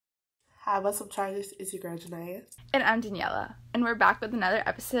Hi, what's up, Chargers? It's your girl, Janaya. And I'm Daniela, and we're back with another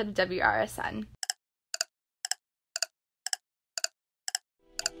episode of Wrsn.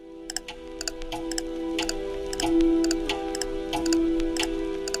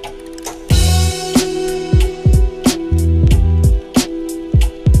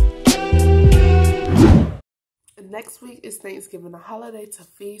 Next week is Thanksgiving, a holiday to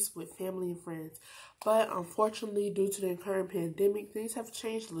feast with family and friends. But unfortunately, due to the current pandemic, things have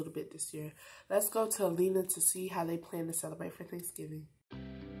changed a little bit this year. Let's go to Alina to see how they plan to celebrate for Thanksgiving.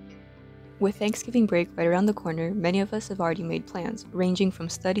 With Thanksgiving break right around the corner, many of us have already made plans, ranging from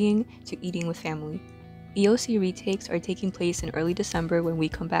studying to eating with family. EOC retakes are taking place in early December when we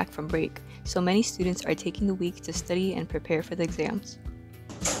come back from break, so many students are taking the week to study and prepare for the exams.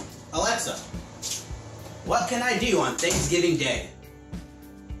 Alexa, what can I do on Thanksgiving Day?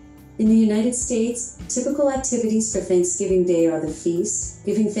 In the United States, typical activities for Thanksgiving Day are the feast,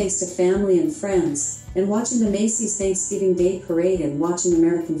 giving thanks to family and friends, and watching the Macy's Thanksgiving Day Parade and watching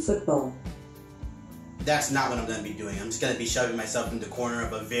American football. That's not what I'm going to be doing. I'm just going to be shoving myself in the corner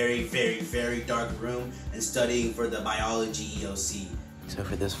of a very, very, very dark room and studying for the biology EOC. So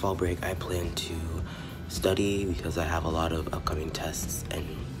for this fall break, I plan to study because I have a lot of upcoming tests and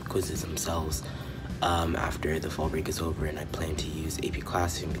quizzes themselves after the fall break is over, and I plan to use AP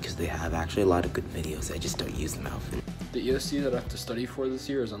Classroom because they have actually a lot of good videos. I just don't use them often. The EOC that I have to study for this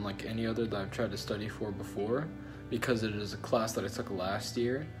year is unlike any other that I've tried to study for before because it is a class that I took last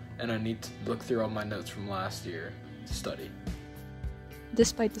year and I need to look through all my notes from last year to study.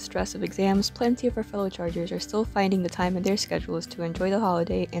 Despite the stress of exams, plenty of our fellow Chargers are still finding the time in their schedules to enjoy the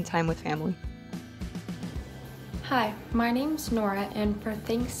holiday and time with family. Hi, my name's Nora, and for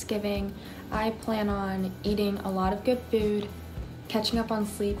Thanksgiving, I plan on eating a lot of good food, catching up on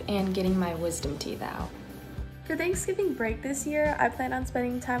sleep, and getting my wisdom teeth out. For Thanksgiving break this year, I plan on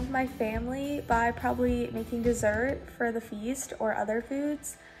spending time with my family by probably making dessert for the feast or other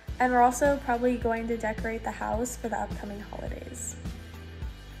foods, and we're also probably going to decorate the house for the upcoming holidays.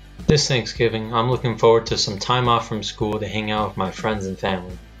 This Thanksgiving, I'm looking forward to some time off from school to hang out with my friends and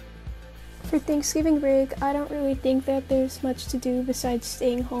family. For Thanksgiving break, I don't really think that there's much to do besides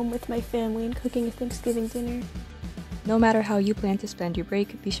staying home with my family and cooking a Thanksgiving dinner. No matter how you plan to spend your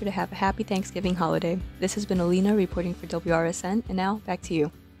break, be sure to have a happy Thanksgiving holiday. This has been Alina reporting for WRSN, and now back to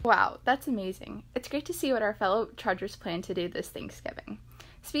you. Wow, that's amazing. It's great to see what our fellow Chargers plan to do this Thanksgiving.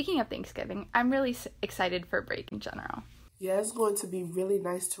 Speaking of Thanksgiving, I'm really excited for break in general. Yeah, it's going to be really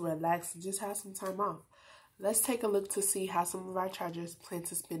nice to relax and just have some time off. Let's take a look to see how some of our Chargers plan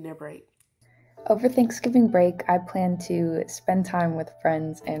to spend their break. Over Thanksgiving break, I plan to spend time with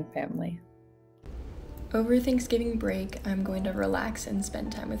friends and family. Over Thanksgiving break, I'm going to relax and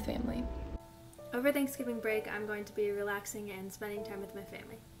spend time with family. Over Thanksgiving break, I'm going to be relaxing and spending time with my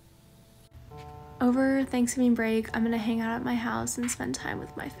family. Over Thanksgiving break, I'm going to hang out at my house and spend time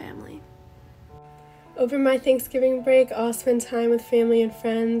with my family. Over my Thanksgiving break, I'll spend time with family and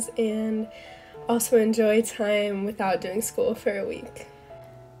friends and also enjoy time without doing school for a week.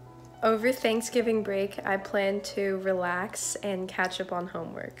 Over Thanksgiving break, I plan to relax and catch up on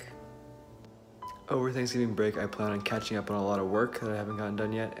homework. Over Thanksgiving break, I plan on catching up on a lot of work that I haven't gotten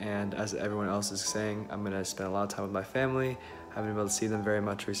done yet, and as everyone else is saying, I'm going to spend a lot of time with my family. I haven't been able to see them very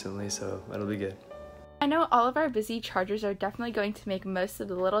much recently, so that'll be good. I know all of our busy Chargers are definitely going to make most of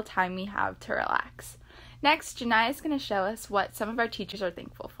the little time we have to relax. Next, Janaya is going to show us what some of our teachers are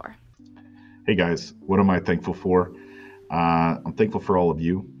thankful for. Hey guys, what am I thankful for? I'm thankful for all of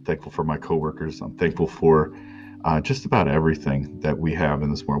you, thankful for my coworkers. I'm thankful for just about everything that we have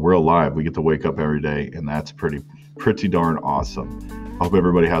in this world. We're alive. We get to wake up every day, and that's pretty darn awesome. I hope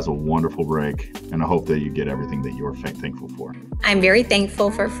everybody has a wonderful break, and I hope that you get everything that you're thankful for. I'm very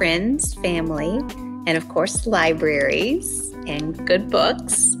thankful for friends, family, and of course libraries and good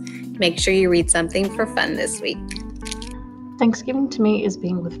books. Make sure you read something for fun this week. Thanksgiving to me is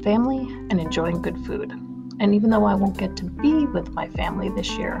being with family and enjoying good food. And even though I won't get to be with my family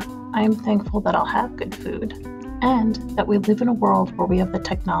this year, I am thankful that I'll have good food and that we live in a world where we have the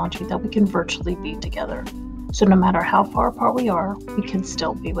technology that we can virtually be together. So no matter how far apart we are, we can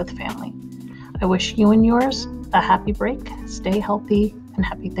still be with family. I wish you and yours a happy break, stay healthy, and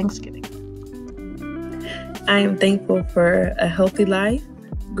happy Thanksgiving. I am thankful for a healthy life,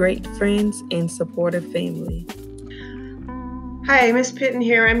 great friends, and supportive family. Hi, Miss Pitton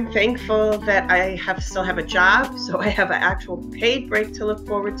here. I'm thankful that I still have a job, so I have an actual paid break to look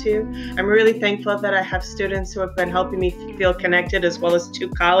forward to. I'm really thankful that I have students who have been helping me feel connected, as well as 2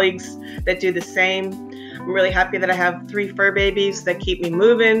 colleagues that do the same. I'm really happy that I have 3 fur babies that keep me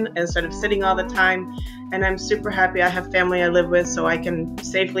moving instead of sitting all the time. And I'm super happy I have family I live with so I can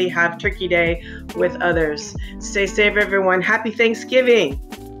safely have Turkey Day with others. Stay safe, everyone. Happy Thanksgiving.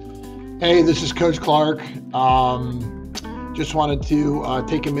 Hey, this is Coach Clark. Just wanted to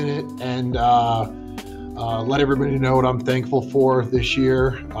take a minute and let everybody know what I'm thankful for this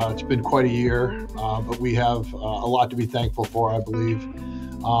year. It's been quite a year, but we have a lot to be thankful for, I believe.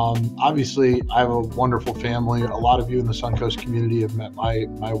 Obviously, I have a wonderful family. A lot of you in the Suncoast community have met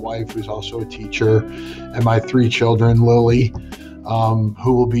my wife, who's also a teacher, and my 3 children, Lily,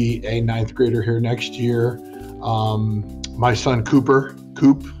 who will be a 9th grader here next year. My son,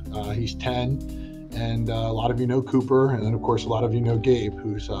 Coop, he's 10, and a lot of you know Cooper, and then of course a lot of you know Gabe,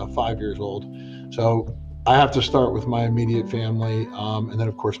 who's 5 years old. So I have to start with my immediate family, and then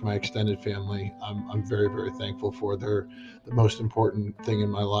of course my extended family. I'm very, very thankful for. They're the most important thing in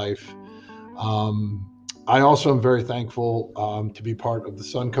my life. I also am very thankful to be part of the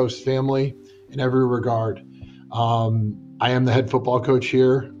Suncoast family in every regard. I am the head football coach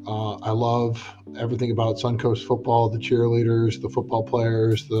here. I love everything about Suncoast football, the cheerleaders, the football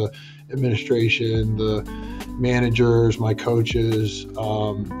players, the administration, the managers, my coaches,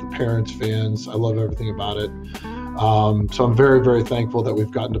 the parents, fans. I love everything about it. So I'm very, very thankful that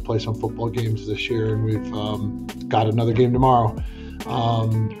we've gotten to play some football games this year, and we've got another game tomorrow.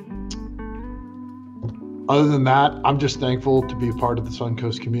 Other than that, I'm just thankful to be a part of the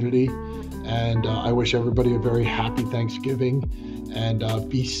Suncoast community, and I wish everybody a very happy Thanksgiving, and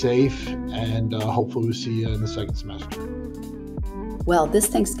be safe, and hopefully we'll see you in the second semester. Well, this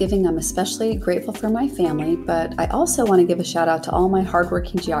Thanksgiving, I'm especially grateful for my family, but I also want to give a shout out to all my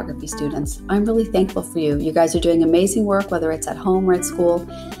hardworking geography students. I'm really thankful for you. You guys are doing amazing work, whether it's at home or at school,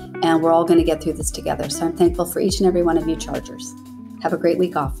 and we're all going to get through this together. So I'm thankful for each and every one of you Chargers. Have a great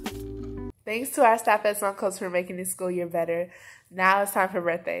week off. Thanks to our staff at Suncoast for making this school year better. Now it's time for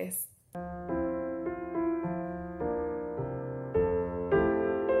birthdays.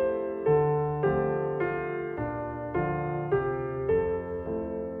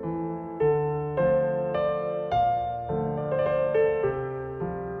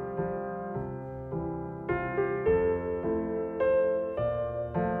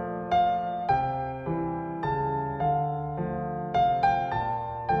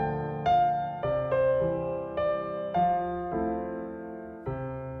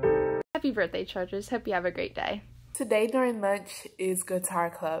 Happy birthday, Chargers. Hope you have a great day. Today during lunch is Guitar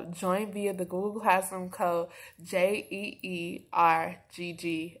Club. Join via the Google Classroom code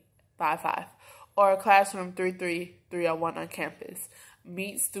JEERGG55 or Classroom 33301 on campus.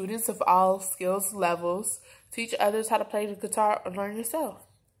 Meet students of all skills levels, teach others how to play the guitar, or learn yourself.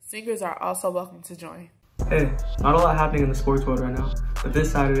 Singers are also welcome to join. Hey, not a lot happening in the sports world right now, but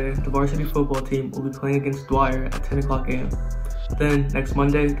this Saturday, the varsity football team will be playing against Dwyer at 10 o'clock a.m. Then, next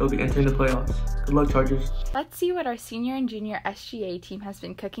Monday, they'll be entering the playoffs. Good luck, Chargers. Let's see what our senior and junior SGA team has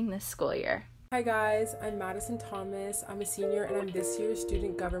been cooking this school year. Hi guys, I'm Madison Thomas. I'm a senior and I'm this year's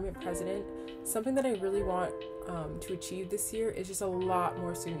student government president. Something that I really want to achieve this year is just a lot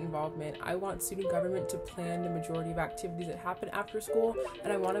more student involvement. I want student government to plan the majority of activities that happen after school,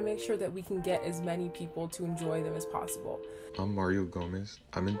 and I want to make sure that we can get as many people to enjoy them as possible. I'm Mario Gomez.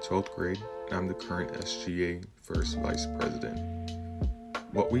 I'm in 12th grade and I'm the current SGA first vice president.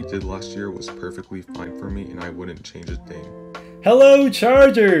 What we did last year was perfectly fine for me and I wouldn't change a thing. Hello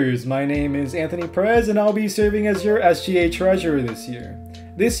Chargers! My name is Anthony Perez and I'll be serving as your SGA treasurer this year.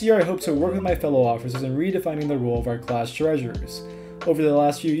 This year I hope to work with my fellow officers in redefining the role of our class treasurers. Over the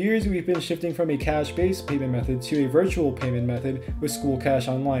last few years, we've been shifting from a cash-based payment method to a virtual payment method with School Cash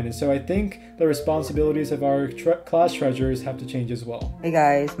Online, and so I think the responsibilities of our class treasurers have to change as well. Hey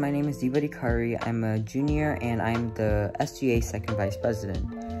guys, my name is Dibadi Kari. I'm a junior and I'm the SGA second vice president.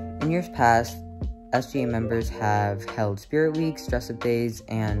 In years past, SGA members have held spirit weeks, dress-up days,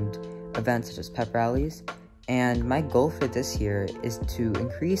 and events such as pep rallies. And my goal for this year is to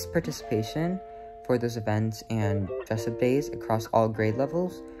increase participation for those events and dress-up days across all grade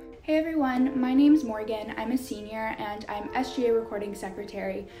levels. Hey everyone, my name's Morgan. I'm a senior and I'm SGA recording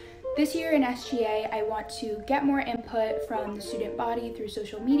secretary. This year in SGA, I want to get more input from the student body through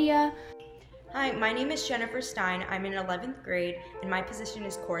social media. Hi, my name is Jennifer Stein. I'm in 11th grade and my position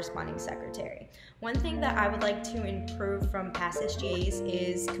is corresponding secretary. One thing that I would like to improve from past SGAs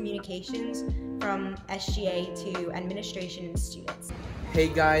is communications from SGA to administration and students. Hey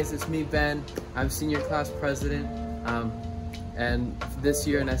guys, it's me, Ben. I'm senior class president, and this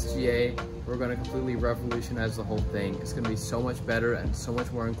year in SGA, we're going to completely revolutionize the whole thing. It's going to be so much better and so much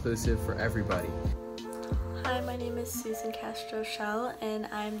more inclusive for everybody. Hi, my name is Susan Castro-Shell, and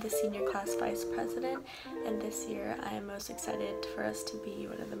I'm the Senior Class Vice President, and this year I am most excited for us to be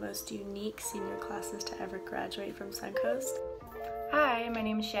one of the most unique senior classes to ever graduate from Suncoast. Hi, my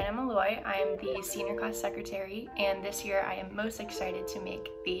name is Shannon Malloy. I am the Senior Class Secretary, and this year I am most excited to make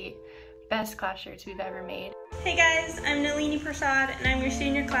the best class shirts we've ever made. Hey guys, I'm Nalini Prasad, and I'm your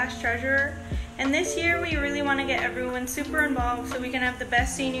Senior Class Treasurer, and this year we really want to get everyone super involved so we can have the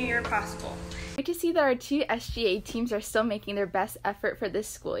best senior year possible. Great to see that our two SGA teams are still making their best effort for this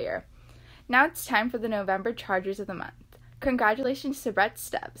school year. Now it's time for the November Chargers of the Month. Congratulations to Brett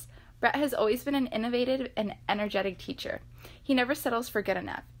Stubbs. Brett has always been an innovative and energetic teacher. He never settles for good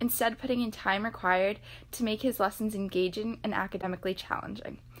enough, instead putting in time required to make his lessons engaging and academically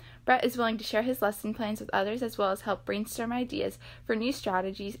challenging. Brett is willing to share his lesson plans with others as well as help brainstorm ideas for new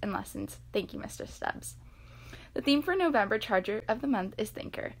strategies and lessons. Thank you, Mr. Stubbs. The theme for November Charger of the Month is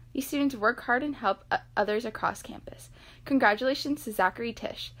Thinker. These students work hard and help others across campus. Congratulations to Zachary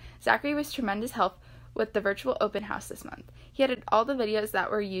Tisch. Zachary was tremendous help with the virtual open house this month. He edited all the videos that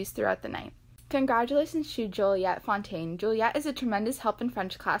were used throughout the night. Congratulations to Juliette Fontaine. Juliette is a tremendous help in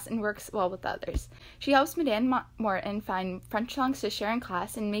French class and works well with others. She helps Madame Morton find French songs to share in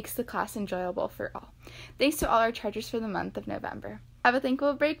class and makes the class enjoyable for all. Thanks to all our Chargers for the month of November. Have a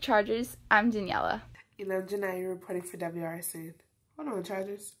thankful break, Chargers. I'm Daniela. And I'm Janaya reporting for Wrsn. Hold on,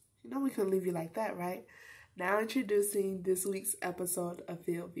 Chargers. You know we couldn't leave you like that, right? Now introducing this week's episode of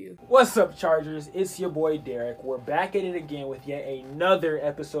Field View. What's up, Chargers? It's your boy Derek. We're back at it again with yet another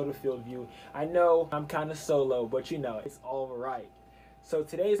episode of Field View. I know I'm kind of solo, but you know, it's all right. So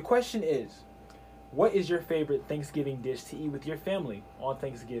today's question is, what is your favorite Thanksgiving dish to eat with your family on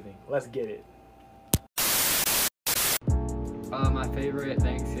Thanksgiving? Let's get it. My favorite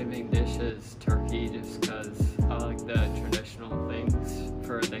Thanksgiving dish is turkey, just because I like the traditional things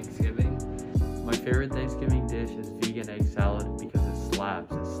for Thanksgiving. My favorite Thanksgiving dish is vegan egg salad because it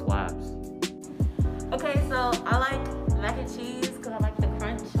slaps. Okay, so I like mac and cheese because I like the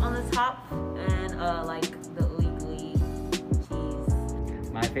crunch on the top, and like the ooey cheese.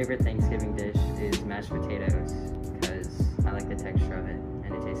 My favorite Thanksgiving dish is mashed potatoes because I like the texture of it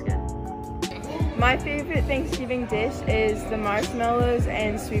and it tastes good. My favorite Thanksgiving dish is the marshmallows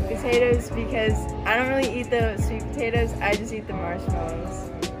and sweet potatoes because I don't really eat the sweet potatoes, I just eat the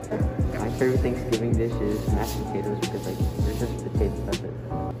marshmallows. My favorite Thanksgiving dish is mashed potatoes because there's just potatoes, that's it.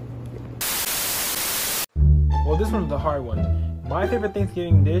 Well, this one's the hard one. My favorite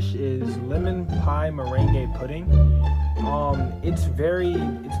Thanksgiving dish is lemon pie meringue pudding. It's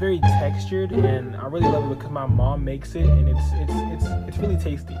very textured, and I really love it because my mom makes it, and it's really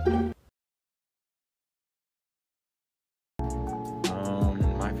tasty.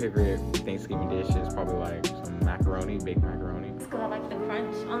 My favorite Thanksgiving dish is probably like some macaroni, baked macaroni. Because I like the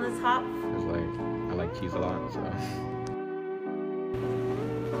crunch on the top. I like cheese a lot, so.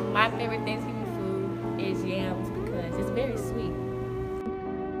 My favorite Thanksgiving food is yams because it's very sweet.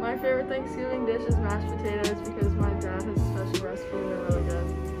 My favorite Thanksgiving dish is mashed potatoes because my dad has a special recipe and they're really good.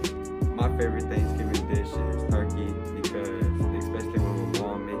 My favorite Thanksgiving dish is turkey because, especially when my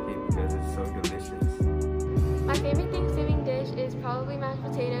mom makes it, because it's so delicious. My favorite Thanksgiving dish is probably mashed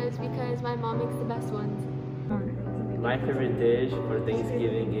potatoes because my mom makes the best ones. My favorite dish for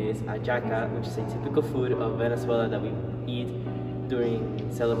Thanksgiving is hallaca, which is a typical food of Venezuela that we eat during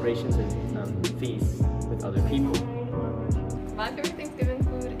celebrations and feasts with other people. My favorite Thanksgiving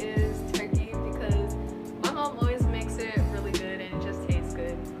food is turkey because my mom always makes it really good and it just tastes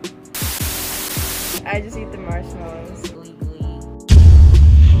good. I just eat the marshmallows.